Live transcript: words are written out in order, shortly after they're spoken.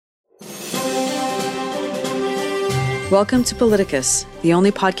Welcome to PALITICUS, the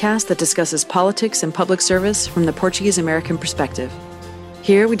only podcast that discusses politics and public service from the Portuguese American perspective.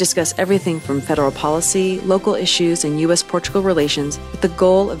 Here we discuss everything from federal policy, local issues, and U.S.-Portugal relations with the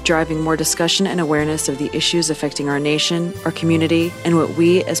goal of driving more discussion and awareness of the issues affecting our nation, our community, and what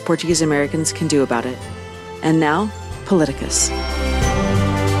we as Portuguese Americans can do about it. And now, PALITICUS.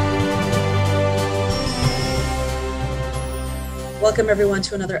 Welcome, everyone,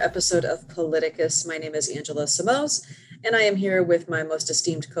 to another episode of PALITICUS. My name is Angela Samos, and I am here with my most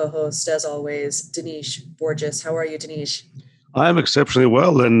esteemed co-host, as always, Denise Borges. How are you, Denise? I'm exceptionally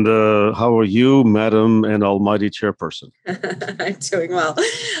well, and how are you, Madam and Almighty Chairperson? I'm doing well.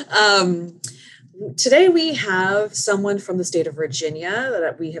 Today we have someone from the state of Virginia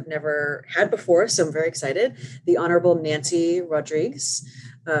that we have never had before, so I'm very excited. The Honorable Nancy Rodrigues,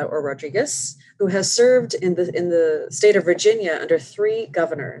 who has served in the state of Virginia under 3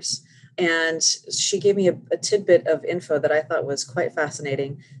 governors. And she gave me a tidbit of info that I thought was quite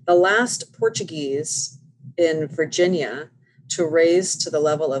fascinating. The last Portuguese in Virginia to raise to the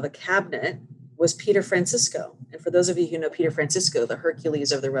level of a cabinet was Peter Francisco. And for those of you who know Peter Francisco, the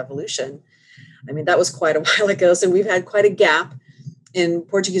Hercules of the Revolution, I mean, that was quite a while ago. So we've had quite a gap in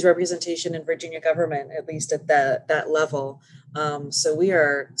Portuguese representation in Virginia government, at least at that level. So we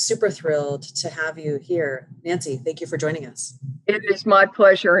are super thrilled to have you here. Nancy, thank you for joining us. It is my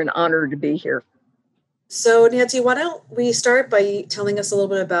pleasure and honor to be here. So Nancy, why don't we start by telling us a little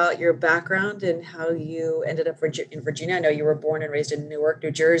bit about your background and how you ended up in Virginia? I know you were born and raised in Newark,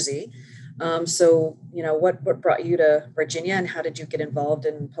 New Jersey. So, what brought you to Virginia and how did you get involved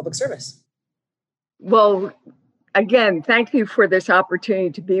in public service? Well, again, thank you for this opportunity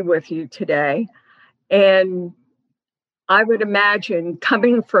to be with you today. And I would imagine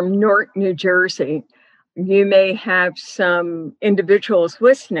coming from Newark, New Jersey, you may have some individuals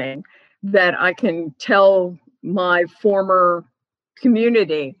listening that I can tell my former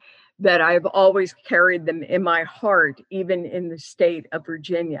community that I've always carried them in my heart, even in the state of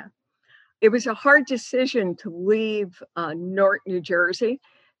Virginia. It was a hard decision to leave Newark, New Jersey,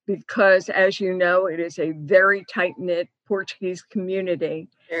 because as you know, it is a very tight-knit Portuguese community,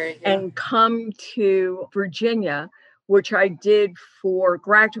 and come to Virginia, which I did for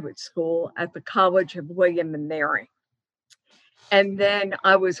graduate school at the College of William and Mary. And then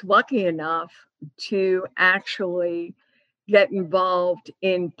I was lucky enough to actually get involved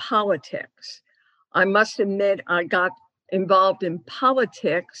in politics. I must admit, I got involved in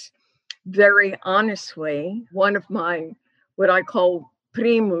politics very honestly. One of my, what I call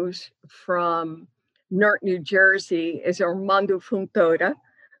primus from Newark, New Jersey, is Armando Fontoura,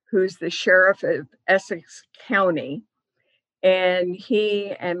 who's the sheriff of Essex County. And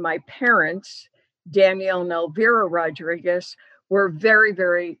he and my parents, Danielle and Elvira Rodrigues, were very,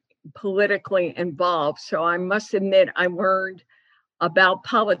 very politically involved. So I must admit, I learned about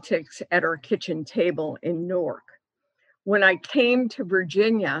politics at our kitchen table in Newark. When I came to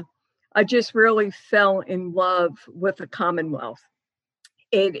Virginia, I just really fell in love with the Commonwealth.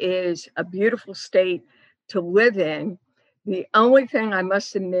 It is a beautiful state to live in. The only thing I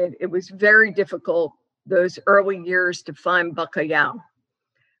must admit, it was very difficult those early years to find bacalhau.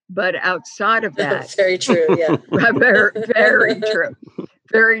 But outside of that, very true, yeah. very, very true,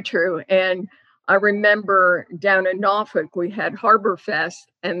 very true. And I remember down in Norfolk, we had Harbor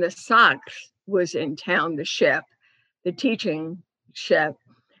Fest, and the Sox was in town, the chef, the teaching chef,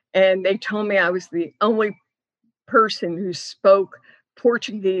 and they told me I was the only person who spoke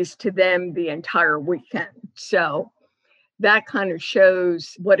Portuguese to them the entire weekend. So that kind of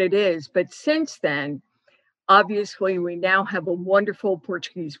shows what it is. But since then, obviously, we now have a wonderful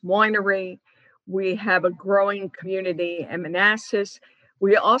Portuguese winery. We have a growing community in Manassas.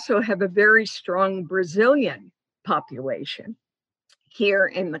 We also have a very strong Brazilian population here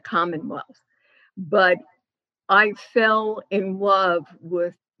in the Commonwealth. But I fell in love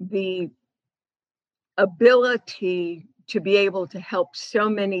with the ability to be able to help so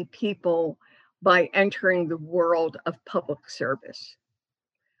many people by entering the world of public service.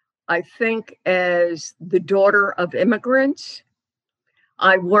 I think as the daughter of immigrants,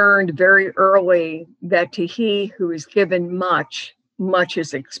 I learned very early that to he who is given much, much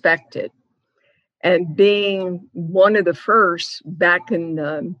is expected. And being one of the first back in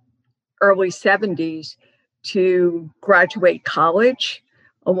the early 70s to graduate college,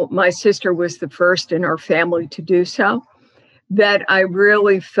 my sister was the first in our family to do so, that I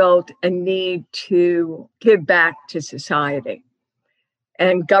really felt a need to give back to society.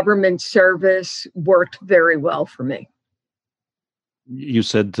 And government service worked very well for me. You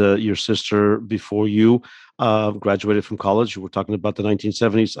said your sister before you graduated from college. You were talking about the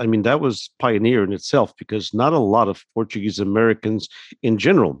 1970s. I mean, that was pioneer in itself because not a lot of Portuguese Americans in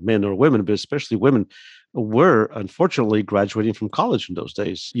general, men or women, but especially women, were unfortunately graduating from college in those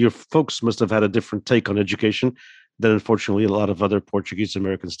days. Your folks must have had a different take on education than unfortunately a lot of other Portuguese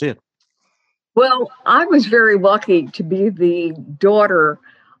Americans did. Well, I was very lucky to be the daughter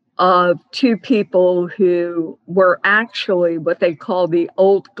of two people who were actually what they call the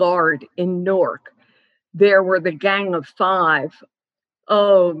old guard in Newark. There were the Gang of Five.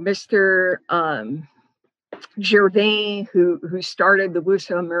 Oh, Mr. Gervais, who started the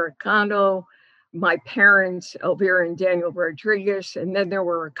Luso Americano, my parents, Elvira and Daniel Rodrigues, and then there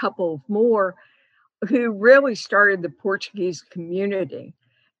were a couple of more who really started the Portuguese community.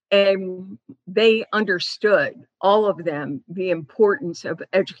 And they understood, all of them, the importance of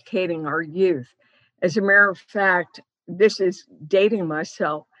educating our youth. As a matter of fact, this is dating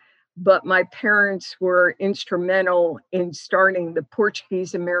myself, but my parents were instrumental in starting the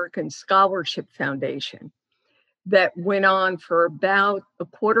Portuguese American Scholarship Foundation that went on for about a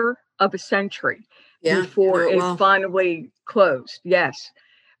quarter of a century before it well. finally closed. Yes,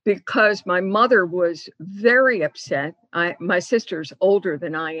 because my mother was very upset. My sister's older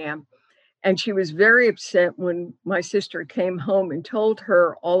than I am, and she was very upset when my sister came home and told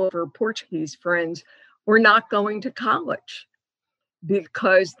her all of her Portuguese friends were not going to college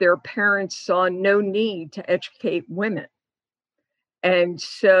because their parents saw no need to educate women. And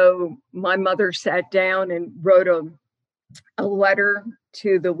so my mother sat down and wrote a letter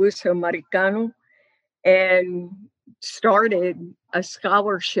to the Luso Americano and started a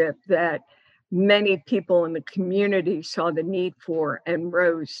scholarship that many people in the community saw the need for and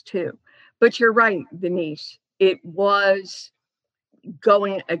rose to. But you're right, Denise, it was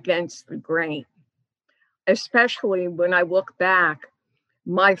going against the grain, especially when I look back.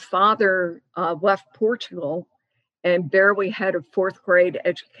 My father left Portugal and barely had a fourth grade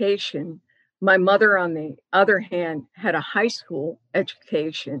education. My mother, on the other hand, had a high school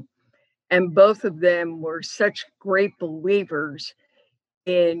education. And both of them were such great believers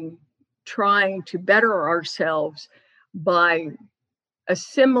in trying to better ourselves by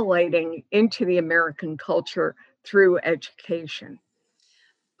assimilating into the American culture through education.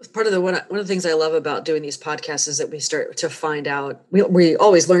 Part of one of the things I love about doing these podcasts is that we start to find out, we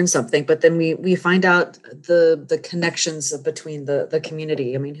always learn something, but then we find out the connections between the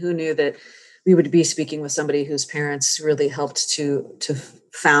community. I mean, who knew that we would be speaking with somebody whose parents really helped to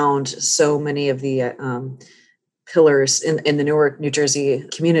found so many of the pillars in the Newark, New Jersey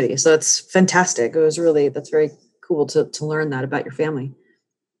community. So it's fantastic. That's very cool to learn that about your family.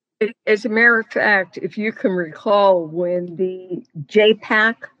 As a matter of fact, if you can recall, when the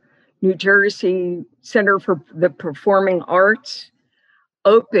JPAC, New Jersey Center for the Performing Arts,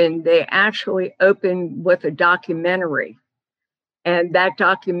 opened, they actually opened with a documentary. And that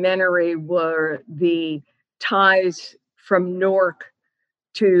documentary were the ties from Newark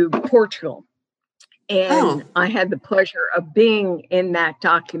to Portugal. And I had the pleasure of being in that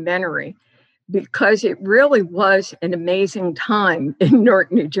documentary because it really was an amazing time in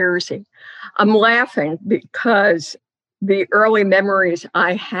Newark, New Jersey. I'm laughing because the early memories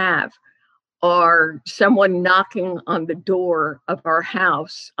I have are someone knocking on the door of our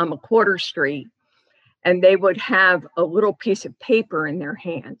house on McQuarter Street, and they would have a little piece of paper in their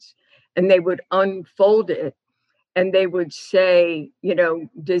hands, and they would unfold it, and they would say,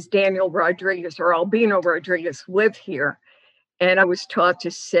 does Daniel Rodrigues or Albino Rodrigues live here? And I was taught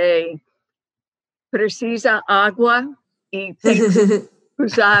to say, precisa agua y tem que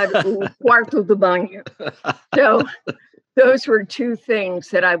usar o quarto de banho. So those were two things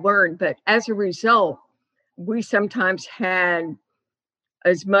that I learned. But as a result, we sometimes had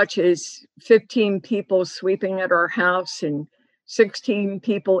as much as 15 people sweeping at our house and 16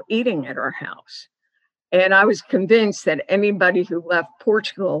 people eating at our house. And I was convinced that anybody who left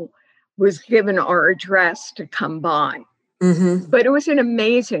Portugal was given our address to come by. Mm-hmm. But it was an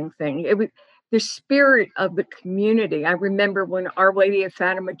amazing thing. It was the spirit of the community. I remember when Our Lady of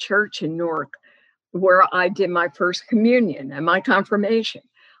Fatima Church in Newark, where I did my first communion and my confirmation,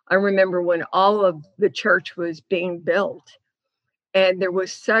 I remember when all of the church was being built. And there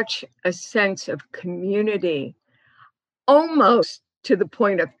was such a sense of community, almost to the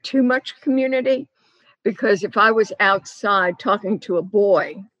point of too much community. Because if I was outside talking to a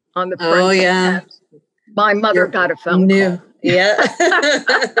boy on the front steps, my mother got a phone call. Yeah.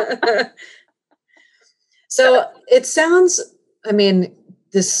 So it sounds,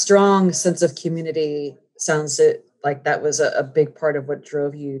 this strong sense of community sounds like that was a big part of what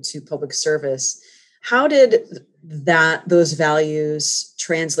drove you to public service. How did those values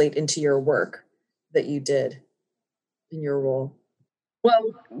translate into your work that you did in your role? Well,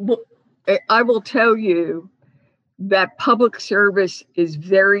 I will tell you that public service is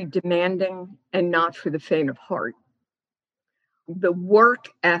very demanding and not for the faint of heart. The work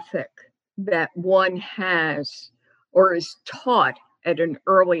ethic that one has or is taught at an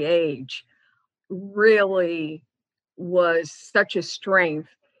early age really was such a strength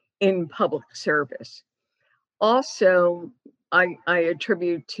in public service. Also, I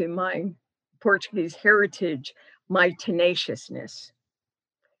attribute to my Portuguese heritage my tenaciousness.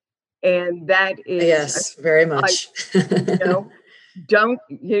 And that is, Yes, very I, much. you know,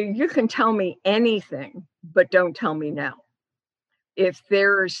 you can tell me anything, but don't tell me no. If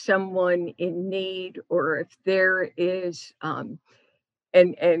there is someone in need, or if there is,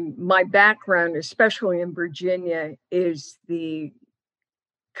 and my background, especially in Virginia, is the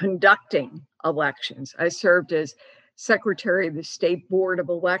conducting elections. I served as secretary of the State Board of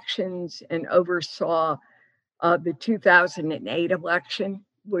Elections and oversaw the 2008 election,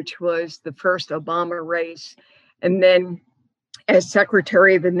 which was the first Obama race. And then, as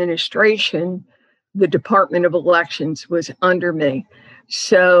secretary of administration, the Department of Elections was under me.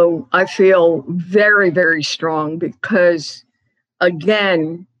 So I feel very, very strong because,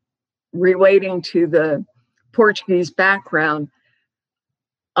 again, relating to the Portuguese background,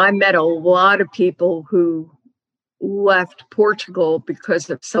 I met a lot of people who left Portugal because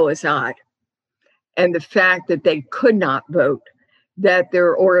of suicide and the fact that they could not vote, that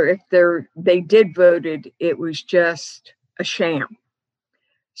there, or if they did voted, it was just a sham.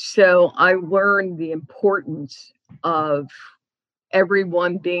 So I learned the importance of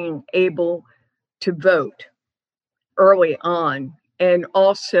everyone being able to vote early on. And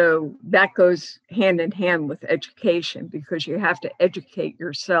also, that goes hand in hand with education because you have to educate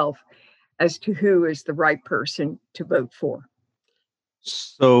yourself as to who is the right person to vote for.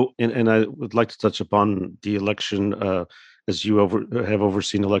 So, and I would like to touch upon the election, as you have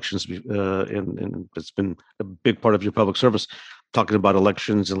overseen elections, and it's been a big part of your public service. Talking about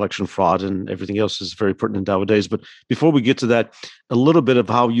elections, election fraud, and everything else is very pertinent nowadays. But before we get to that, a little bit of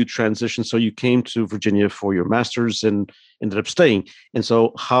how you transitioned. So you came to Virginia for your master's and ended up staying. And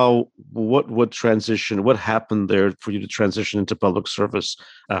so, what transition? What happened there for you to transition into public service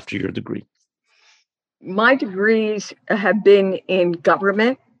after your degree? My degrees have been in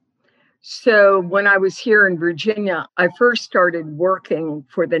government. So when I was here in Virginia, I first started working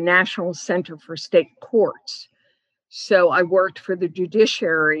for the National Center for State Courts. So I worked for the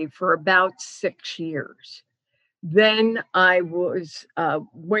judiciary for about 6 years. Then I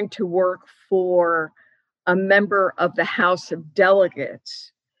went to work for a member of the House of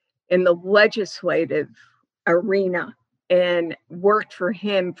Delegates in the legislative arena and worked for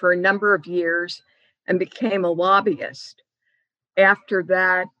him for a number of years and became a lobbyist. After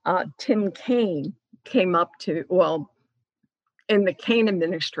that, Tim Kaine came up in the Kaine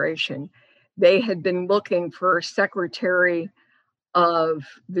administration, they had been looking for a secretary of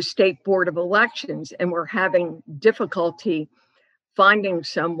the State Board of Elections and were having difficulty finding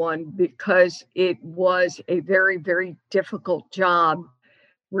someone because it was a very, very difficult job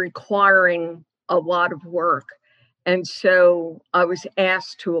requiring a lot of work. And so I was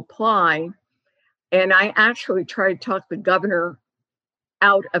asked to apply, and I actually tried to talk the governor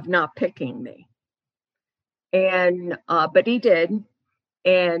out of not picking me. And but he did,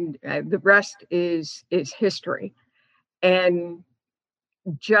 and the rest is history. And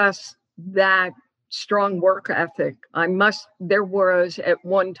just that strong work ethic. There was at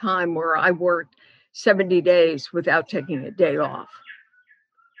one time where I worked 70 days without taking a day off.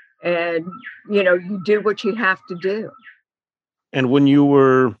 And, you do what you have to do. And when you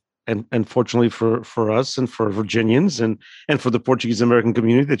were, and fortunately for us and for Virginians and for the Portuguese American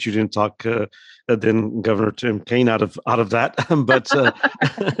community, that you didn't talk then Governor Tim Kaine out of that, but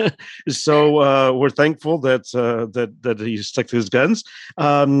so we're thankful that he stuck to his guns.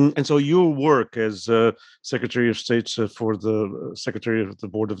 And so your work as Secretary of State for the Secretary of the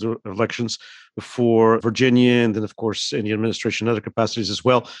Board of the Elections for Virginia, and then of course in the administration and other capacities as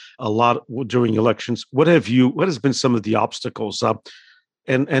well, a lot during elections. What has been some of the obstacles?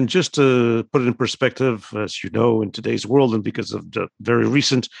 And just to put it in perspective, as you know, in today's world, and because of the very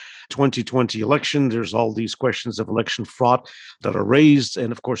recent 2020 election, there's all these questions of election fraud that are raised.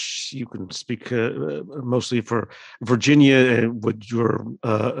 And of course, you can speak mostly for Virginia with your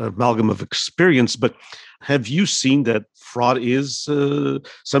amalgam of experience. But have you seen that fraud is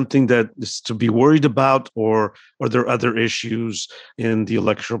something that is to be worried about, or are there other issues in the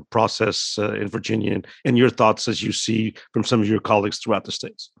electoral process in Virginia? And your thoughts as you see from some of your colleagues throughout the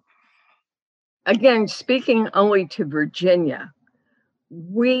states? again, speaking only to Virginia,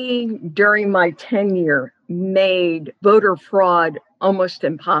 we, during my tenure, made voter fraud almost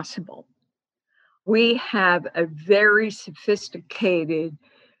impossible. We have a very sophisticated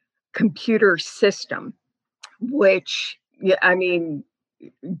computer system, which, yeah, I mean,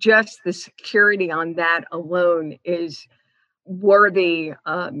 just the security on that alone is worthy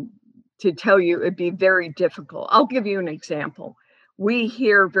to tell you it'd be very difficult. I'll give you an example. We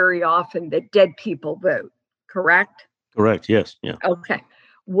hear very often that dead people vote, correct? Correct. Yes. Yeah. Okay.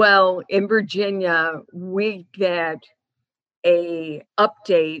 Well, in Virginia, we get a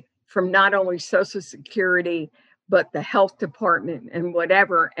update from not only Social Security, but the health department and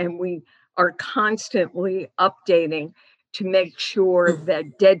whatever. And we are constantly updating to make sure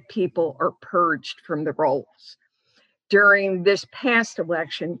that dead people are purged from the rolls. During this past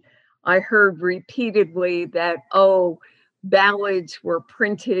election, I heard repeatedly that, oh, ballots were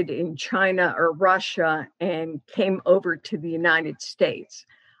printed in China or Russia and came over to the United States.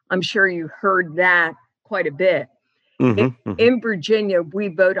 I'm sure you heard that quite a bit. In Virginia, we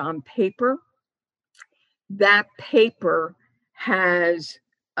vote on paper. That paper has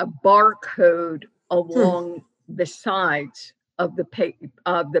a barcode along the sides of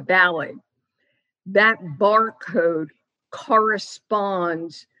the ballot. That barcode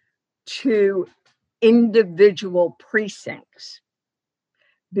corresponds to individual precincts,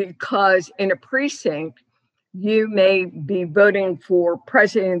 because in a precinct, you may be voting for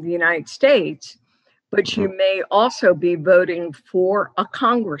President of the United States, but you may also be voting for a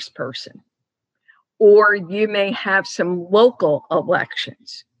congressperson, or you may have some local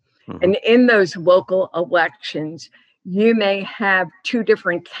elections. And in those local elections, you may have two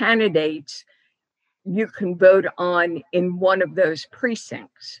different candidates you can vote on in one of those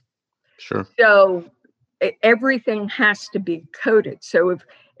precincts. Sure. So everything has to be coded. So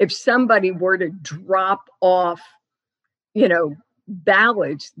if somebody were to drop off,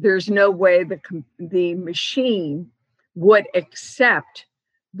 ballots, there's no way the machine would accept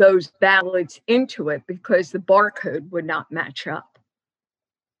those ballots into it because the barcode would not match up.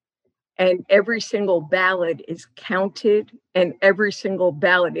 And every single ballot is counted, and every single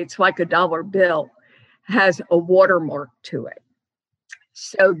ballot, it's like a dollar bill, has a watermark to it.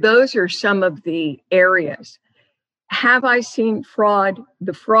 So those are some of the areas. Have I seen fraud?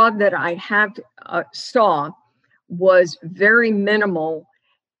 The fraud that I have saw was very minimal,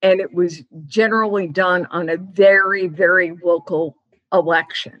 and it was generally done on a very, very local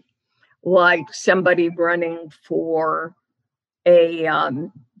election, like somebody running for a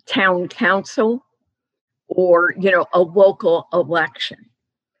town council or, a local election.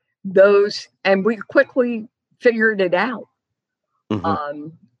 Those, and we quickly figured it out.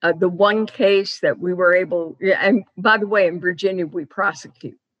 The one case that we were able, and by the way, in Virginia, we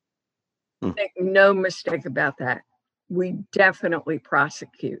prosecute. Make no mistake about that. We definitely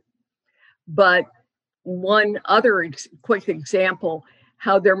prosecute. But one other quick example,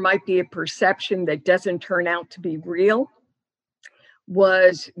 how there might be a perception that doesn't turn out to be real,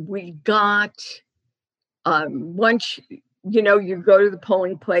 was we got, once, you go to the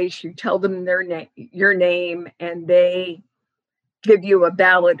polling place, you tell them your name, and they give you a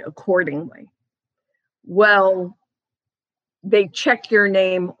ballot accordingly. Well, they check your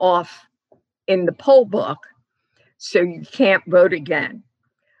name off in the poll book, so you can't vote again.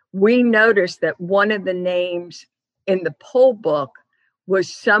 We noticed that one of the names in the poll book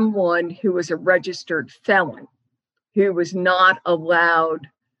was someone who was a registered felon, who was not allowed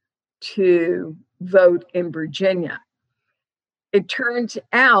to vote in Virginia. It turns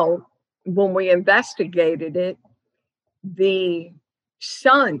out, when we investigated it, the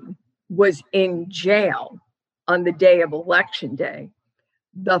son was in jail on the day of election day.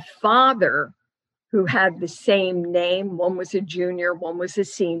 The father, who had the same name, one was a junior, one was a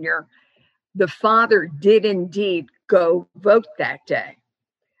senior, the father did indeed go vote that day.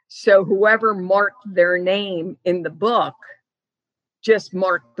 So whoever marked their name in the book just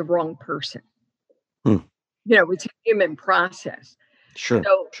marked the wrong person. It's a human process. Sure.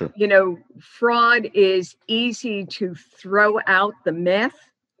 So, sure. Fraud is easy to throw out the myth,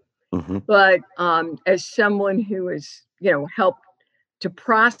 but as someone who has, helped to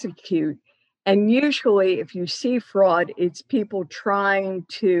prosecute, and usually if you see fraud, it's people trying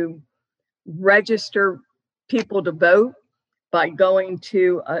to register people to vote by going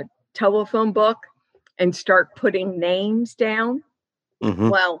to a telephone book and start putting names down.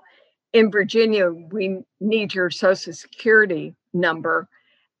 Well, in Virginia, we need your Social Security number.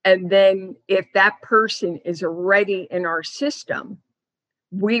 And then if that person is already in our system,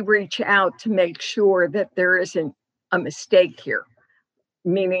 we reach out to make sure that there isn't a mistake here.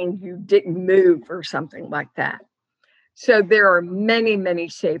 meaning you didn't move or something like that. So there are many, many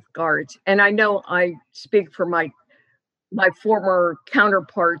safeguards. And I know I speak for my former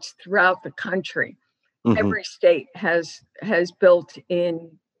counterparts throughout the country. Hmm. Every state has built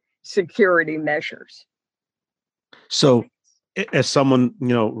in security measures. So, as someone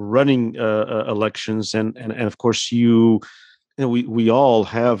running elections, and of course we all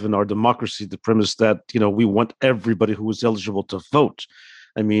have in our democracy the premise that we want everybody who is eligible to vote.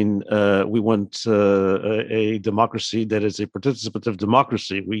 I mean, we want a democracy that is a participative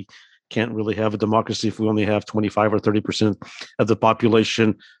democracy. We can't really have a democracy if we only have 25 or 30% of the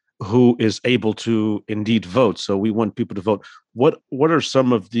population who is able to indeed vote. So we want people to vote. What are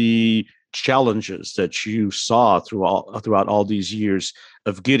some of the challenges that you saw throughout all these years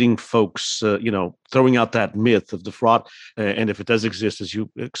of getting folks, throwing out that myth of the fraud? And if it does exist, as you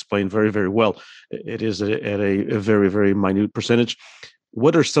explained very, very well, it is at a very, very minute percentage.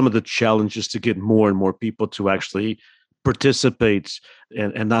 What are some of the challenges to get more and more people to actually participate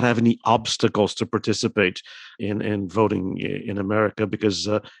and not have any obstacles to participate in voting in America? Because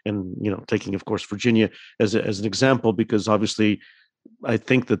and taking, of course, Virginia as an example, because obviously I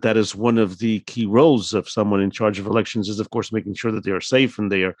think that is one of the key roles of someone in charge of elections, is of course making sure that they are safe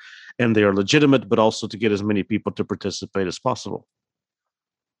and they are legitimate, but also to get as many people to participate as possible.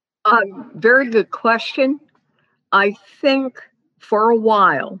 Very good question. I think for a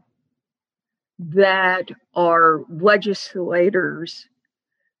while that our legislators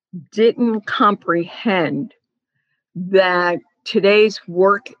didn't comprehend that today's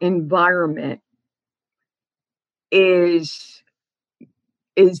work environment is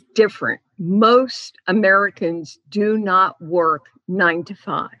different. Most Americans do not work 9 to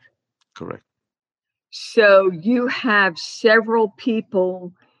 5. Correct. So you have several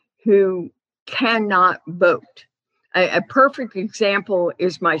people who cannot vote. A perfect example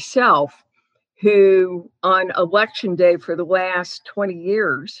is myself, who on election day for the last 20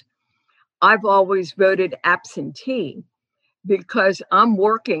 years, I've always voted absentee because I'm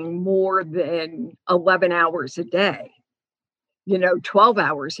working more than 11 hours a day, 12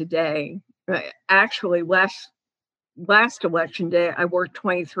 hours a day. Actually, last election day, I worked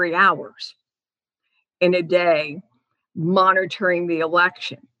 23 hours in a day monitoring the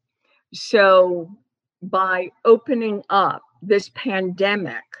election. So by opening up, this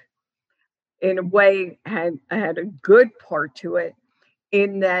pandemic, in a way, had a good part to it,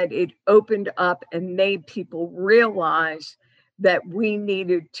 in that it opened up and made people realize that we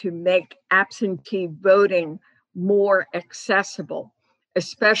needed to make absentee voting more accessible,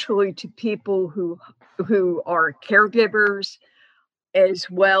 especially to people who are caregivers, as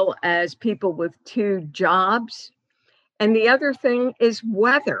well as people with 2 jobs. And the other thing is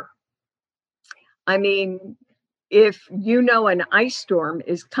weather. I mean, if an ice storm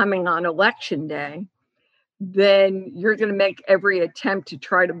is coming on election day, then you're going to make every attempt to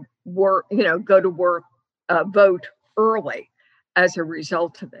try to work, go to work, vote early as a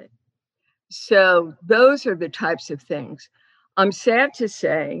result of it. So those are the types of things. I'm sad to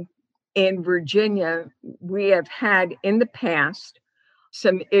say in Virginia, we have had in the past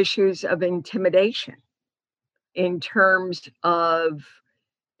some issues of intimidation in terms of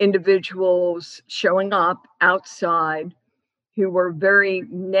individuals showing up outside who were very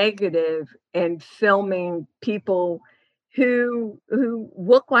negative and filming people who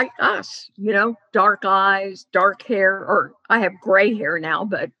look like us, dark eyes, dark hair, or I have gray hair now,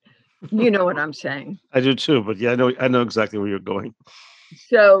 but you know what I'm saying. I do too, but yeah, I know exactly where you're going.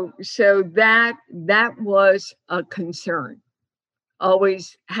 So that was a concern.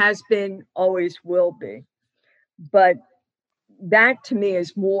 Always has been, always will be. But that to me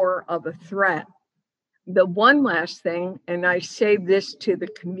is more of a threat. The one last thing, and I say this to the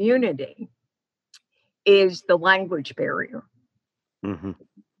community, is the language barrier. Mm-hmm.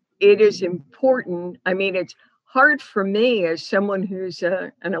 It is important. I mean, it's hard for me as someone who's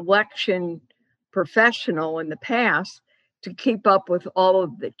an election professional in the past to keep up with all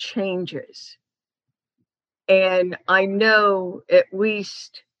of the changes. And I know, at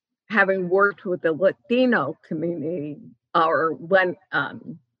least having worked with the Latino community, or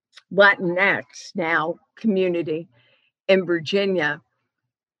Latinx now community in Virginia,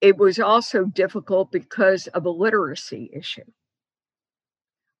 it was also difficult because of a literacy issue.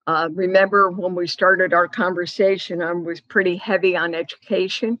 Remember when we started our conversation, I was pretty heavy on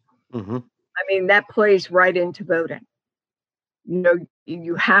education. Mm-hmm. I mean, that plays right into voting.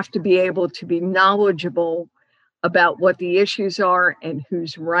 You have to be able to be knowledgeable about what the issues are and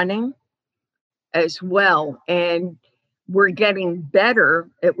who's running as well. And we're getting better,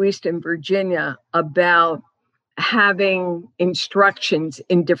 at least in Virginia, about having instructions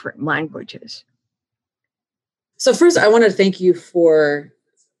in different languages. So first, I want to thank you for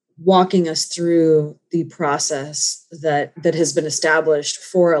walking us through the process that has been established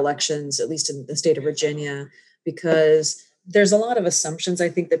for elections, at least in the state of Virginia, because there's a lot of assumptions I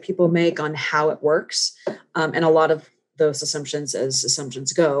think that people make on how it works, and a lot of those assumptions, as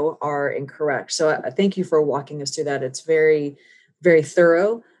assumptions go, are incorrect. So I thank you for walking us through that. It's very, very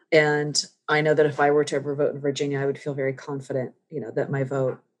thorough, and I know that if I were to ever vote in Virginia, I would feel very confident, that my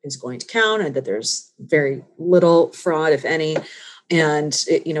vote is going to count and that there's very little fraud, if any. And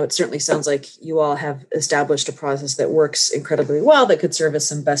it certainly sounds like you all have established a process that works incredibly well that could serve as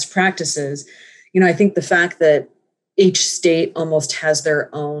some best practices. I think the fact that each state almost has their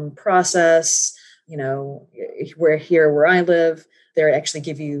own process, where I live, they actually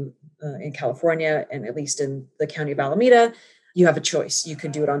give you in California, and at least in the county of Alameda, you have a choice. You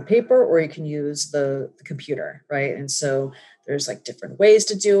can do it on paper or you can use the computer, right? And so there's like different ways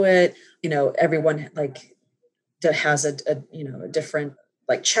to do it. Everyone that has a different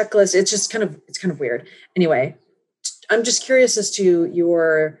checklist. It's kind of weird. Anyway, I'm just curious as to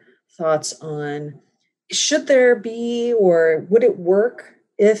your thoughts on, should there be, or would it work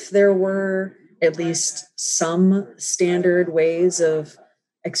if there were at least some standard ways of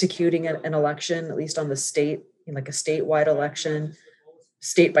executing an election, at least on the state, like a statewide election,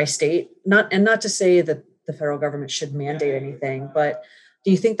 state by state? Not to say that the federal government should mandate anything, but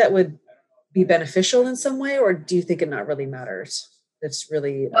do you think that would be beneficial in some way, or do you think it not really matters? It's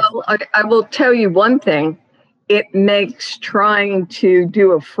really well. I will tell you one thing: it makes trying to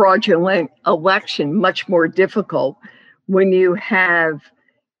do a fraudulent election much more difficult when you have,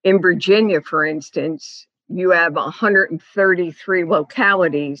 in Virginia, for instance, you have 133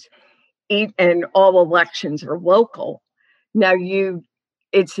 localities, and all elections are local. Now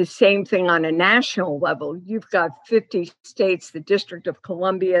it's the same thing on a national level. You've got 50 states, the District of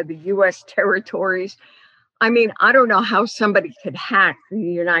Columbia, the U.S. territories. I mean, I don't know how somebody could hack the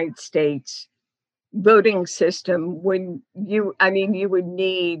United States voting system when you would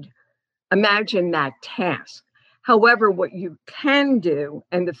need, imagine that task. However, what you can do,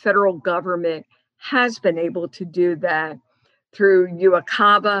 and the federal government has been able to do that through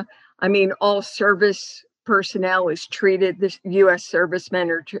UACAVA. All service personnel is treated, the U.S.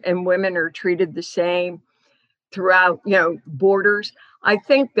 servicemen and women are treated the same throughout, borders. I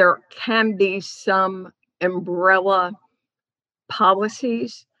think there can be some umbrella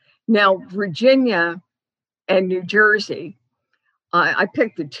policies. Now, Virginia and New Jersey, I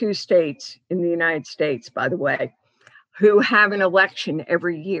picked the two states in the United States, by the way, who have an election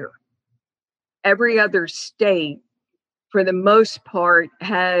every year. Every other state, for the most part,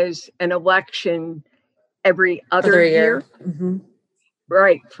 has an election every other year. Mm-hmm.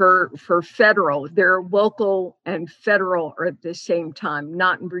 Right. For federal, their local and federal are at the same time,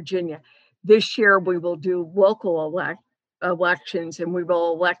 not in Virginia. This year, we will do local elections and we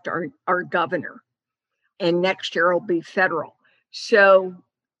will elect our governor. And next year will be federal. So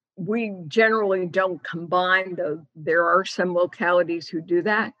we generally don't combine, though there are some localities who do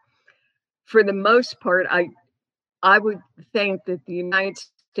that. For the most part, I would think that the United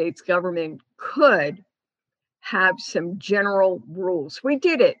States government could have some general rules. We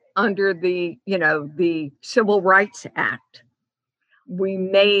did it under the Civil Rights Act. We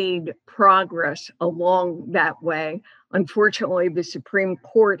made progress along that way. Unfortunately, the Supreme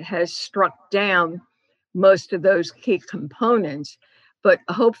Court has struck down most of those key components, but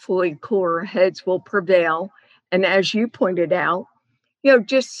hopefully cooler heads will prevail. And as you pointed out,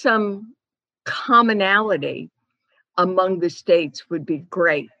 just some commonality among the states would be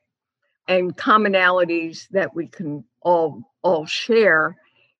great. And commonalities that we can all share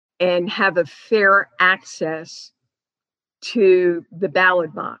and have a fair access to the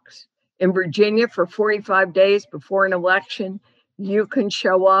ballot box. In Virginia, for 45 days before an election, you can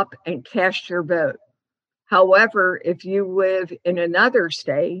show up and cast your vote. However, if you live in another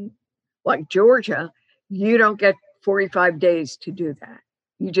state, like Georgia, you don't get 45 days to do that.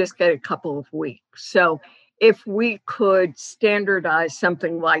 You just get a couple of weeks. So if we could standardize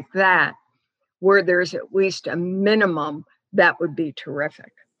something like that, where there's at least a minimum, that would be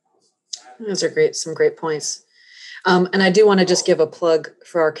terrific. Those are some great points. And I do want to just give a plug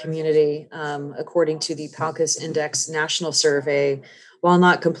for our community. According to the PALITICUS Index National Survey, while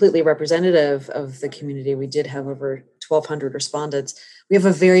not completely representative of the community, we did have over 1,200 respondents. We have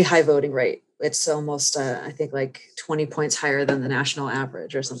a very high voting rate. It's almost, I think, like 20 points higher than the national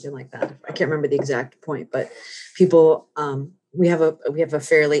average or something like that. I can't remember the exact point, but people, we have a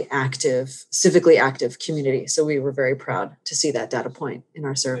fairly active, civically active community. So we were very proud to see that data point in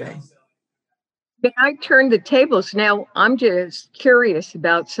our survey. Can I turn the tables? Now, I'm just curious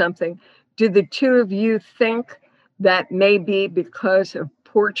about something. Do the two of you think that maybe because of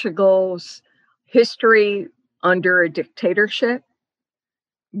Portugal's history under a dictatorship,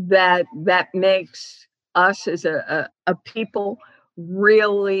 that makes us as a people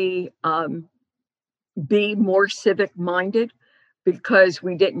really be more civic minded because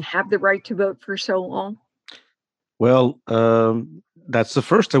we didn't have the right to vote for so long? Well, that's the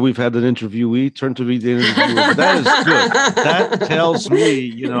first time we've had an interviewee turn to be the interviewer, but that is good. That tells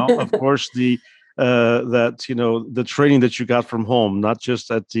me, of course, the training that you got from home, not just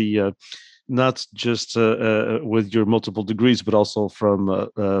with your multiple degrees, but also from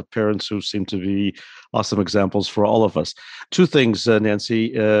parents who seem to be awesome examples for all of us. Two things,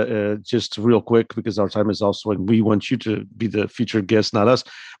 Nancy, just real quick, because our time is also, and we want you to be the featured guest, not us.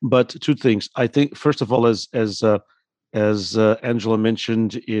 But two things. I think, first of all, as Angela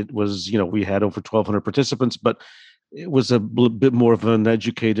mentioned, it was, we had over 1,200 participants, but it was a bit more of an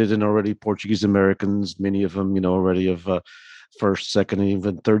educated and already Portuguese Americans, many of them, already of first, second, and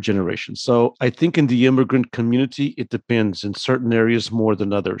even third generation. So I think in the immigrant community, it depends in certain areas more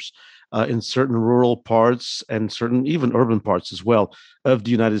than others. In certain rural parts and certain even urban parts as well of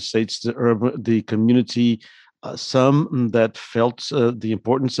the United States, the community, some that felt the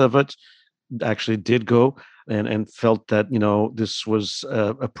importance of it actually did go and felt that this was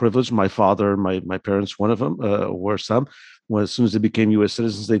a privilege. My father, my parents, one of them were some. Well, as soon as they became U.S.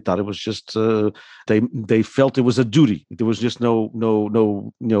 citizens, they thought it was just they felt it was a duty. There was just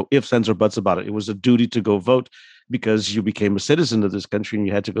no ifs, ands, or buts about it. It was a duty to go vote because you became a citizen of this country and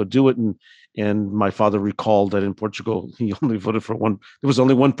you had to go do it. And my father recalled that in Portugal he only voted for one. There was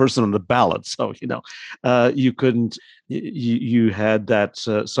only one person on the ballot, so you couldn't. You had that.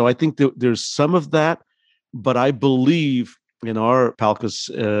 So I think there's some of that, but I believe in our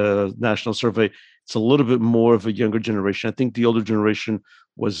PALITICUS national survey, it's a little bit more of a younger generation. I think the older generation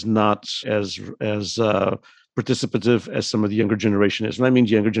was not as participative as some of the younger generation is. When I mean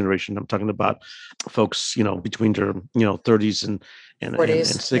younger generation, I'm talking about folks, between their 30s and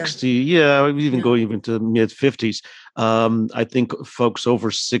 60. Yeah, even going even to mid 50s. I think folks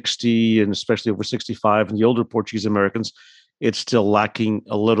over 60 and especially over 65 and the older Portuguese Americans, it's still lacking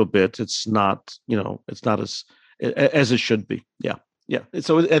a little bit. It's not, it's not as it should be. Yeah. Yeah.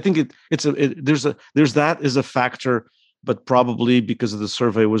 So I think there's that as a factor, but probably because of the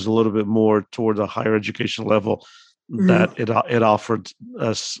survey was a little bit more toward a higher education level, that it offered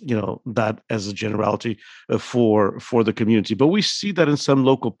us, that as a generality for the community. But we see that in some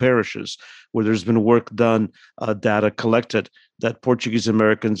local parishes where there's been work done, data collected, that Portuguese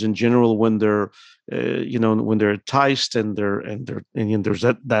Americans in general, when they're when they're enticed and there's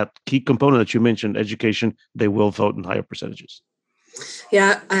that key component that you mentioned, education, they will vote in higher percentages.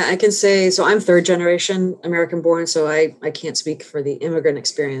 Yeah, I can say, so I'm third generation American born, so I can't speak for the immigrant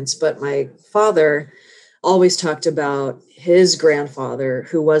experience, but my father always talked about his grandfather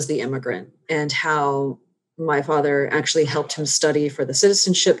who was the immigrant and how my father actually helped him study for the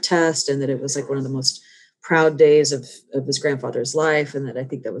citizenship test, and that it was like one of the most proud days of his grandfather's life. And that I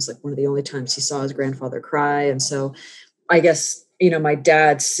think that was like one of the only times he saw his grandfather cry. And so I guess, my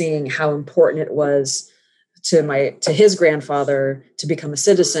dad seeing how important it was to his grandfather to become a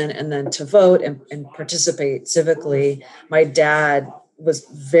citizen and then to vote and participate civically. My dad was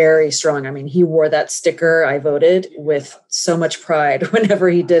very strong. I mean, he wore that sticker, "I voted," with so much pride whenever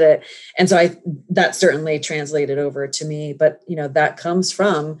he did it. And so that certainly translated over to me. But, that comes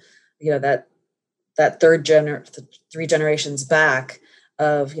from, that three generations back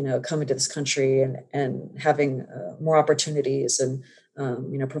of, coming to this country and having more opportunities and,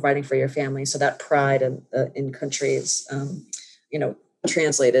 providing for your family. So that pride in country is,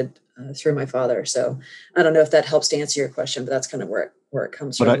 translated through my father. So I don't know if that helps to answer your question, but that's kind of where it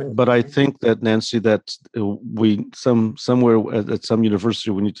comes from. But I think that, Nancy, that we somewhere at some university,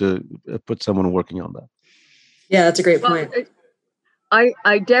 we need to put someone working on that. Yeah, that's a great point.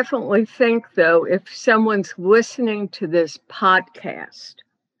 I definitely think, though, if someone's listening to this podcast,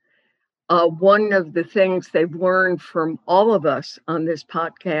 one of the things they've learned from all of us on this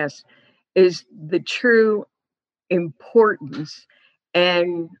podcast is the true importance,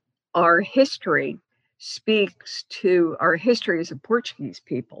 and our history as a Portuguese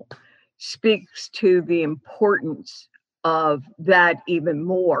people speaks to the importance of that even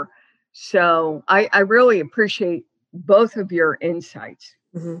more. So I really appreciate both of your insights.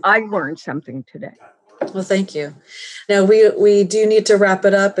 Mm-hmm. I learned something today. Well, thank you. Now, we do need to wrap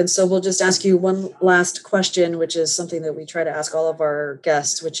it up. And so we'll just ask you one last question, which is something that we try to ask all of our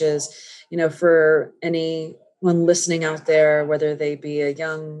guests, which is, for any anyone listening out there, whether they be a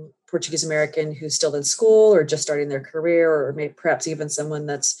young Portuguese American who's still in school or just starting their career, or maybe perhaps even someone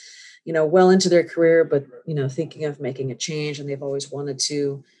that's, well into their career, but, thinking of making a change and they've always wanted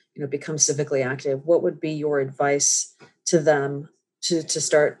to, become civically active, what would be your advice to them to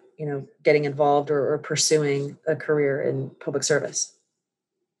start, getting involved or pursuing a career in public service?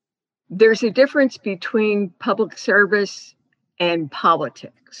 There's a difference between public service and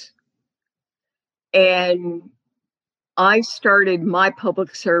politics. And I started my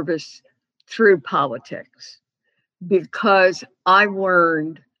public service through politics because I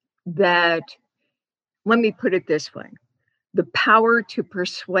learned that, let me put it this way, the power to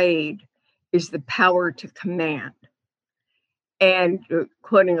persuade is the power to command, and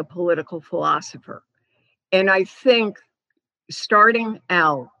quoting a political philosopher. And I think starting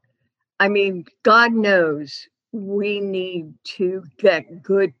out, God knows we need to get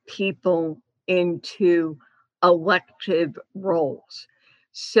good people into elective roles.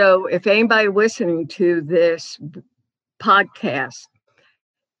 So if anybody listening to this podcast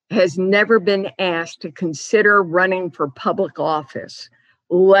has never been asked to consider running for public office,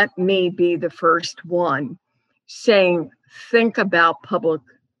 let me be the first one saying, think about public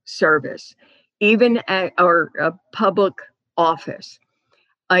service, even at a public office.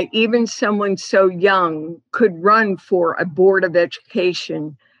 Even someone so young could run for a Board of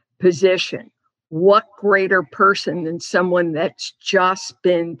Education position. What greater person than someone that's just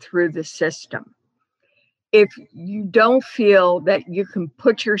been through the system? If you don't feel that you can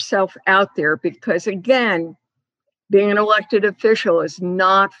put yourself out there, because again, being an elected official is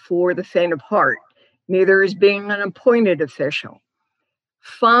not for the faint of heart, neither is being an appointed official.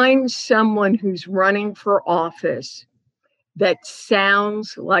 Find someone who's running for office that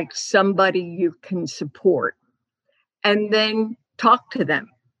sounds like somebody you can support, and then talk to them,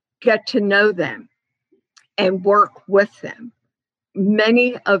 get to know them, and work with them.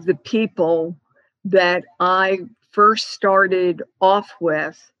 Many of the people that I first started off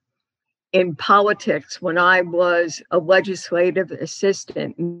with in politics when I was a legislative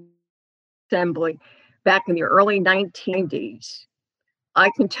assistant in the Assembly back in the early 1990s,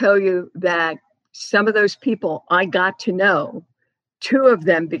 I can tell you that some of those people I got to know, two of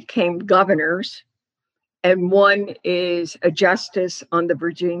them became governors, and one is a justice on the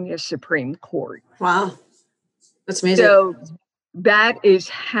Virginia Supreme Court. Wow. That's amazing. So that is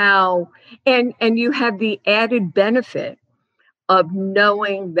how, and you have the added benefit of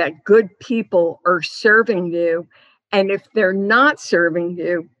knowing that good people are serving you. And if they're not serving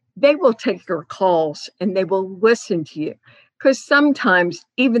you, they will take your calls and they will listen to you. Because sometimes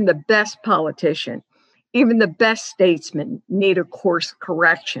even the best politician, even the best statesman need a course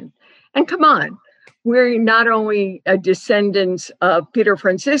correction. And come on, we're not only descendants of Peter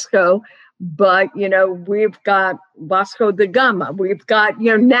Francisco, but, we've got Vasco da Gama, we've got,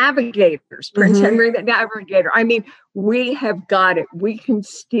 navigators, Prince Henry the Navigator. We have got it. We can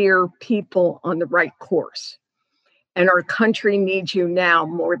steer people on the right course. And our country needs you now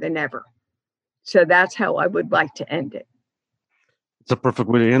more than ever. So that's how I would like to end it. It's a perfect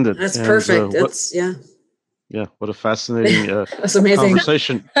way to end it. That's perfect. Yeah, what a fascinating that's amazing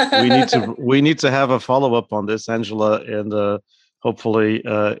conversation. We need to have a follow-up on this, Angela, and hopefully,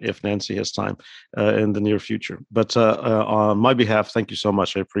 if Nancy has time, in the near future. But on my behalf, thank you so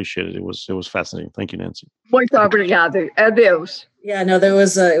much. I appreciate it. It was fascinating. Thank you, Nancy. Muito obrigado. Adeus. Yeah, no,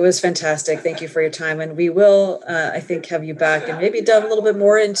 it was fantastic. Thank you for your time. And we will, I think, have you back and maybe delve a little bit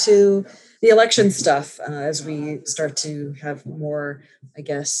more into the election stuff as we start to have more, I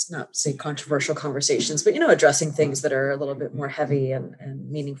guess, not say controversial conversations, but, addressing things that are a little bit more heavy and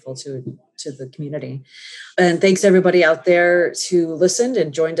meaningful to the community. And thanks to everybody out there who listened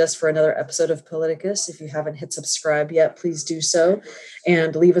and joined us for another episode of Politicus. If you haven't hit subscribe yet, please do so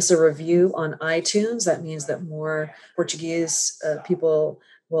and leave us a review on iTunes. That means that more Portuguese people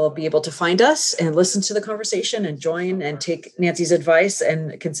will be able to find us and listen to the conversation and join and take Nancy's advice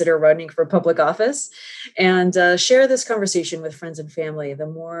and consider running for public office and share this conversation with friends and family. The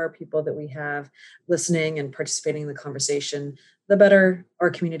more people that we have listening and participating in the conversation, the better our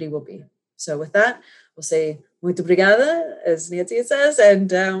community will be. So with that, we'll say muito obrigada, as Nancy says, and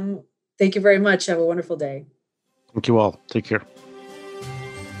thank you very much. Have a wonderful day. Thank you all. Take care.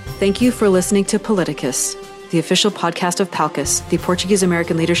 Thank you for listening to Politicus, the official podcast of PALITICUS, the Portuguese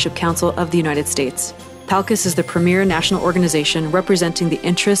American Leadership Council of the United States. PALITICUS is the premier national organization representing the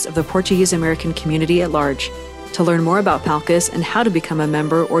interests of the Portuguese American community at large. To learn more about PALITICUS and how to become a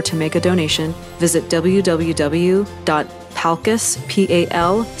member or to make a donation, visit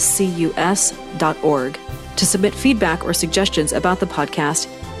www.palcus.org. To submit feedback or suggestions about the podcast,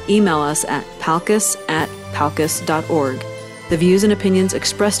 email us at palcus@ PALITICUS.org. The views and opinions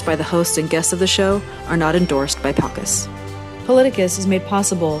expressed by the hosts and guests of the show are not endorsed by PALITICUS. PALITICUS is made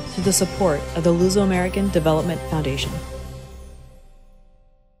possible through the support of the Luso-American Development Foundation.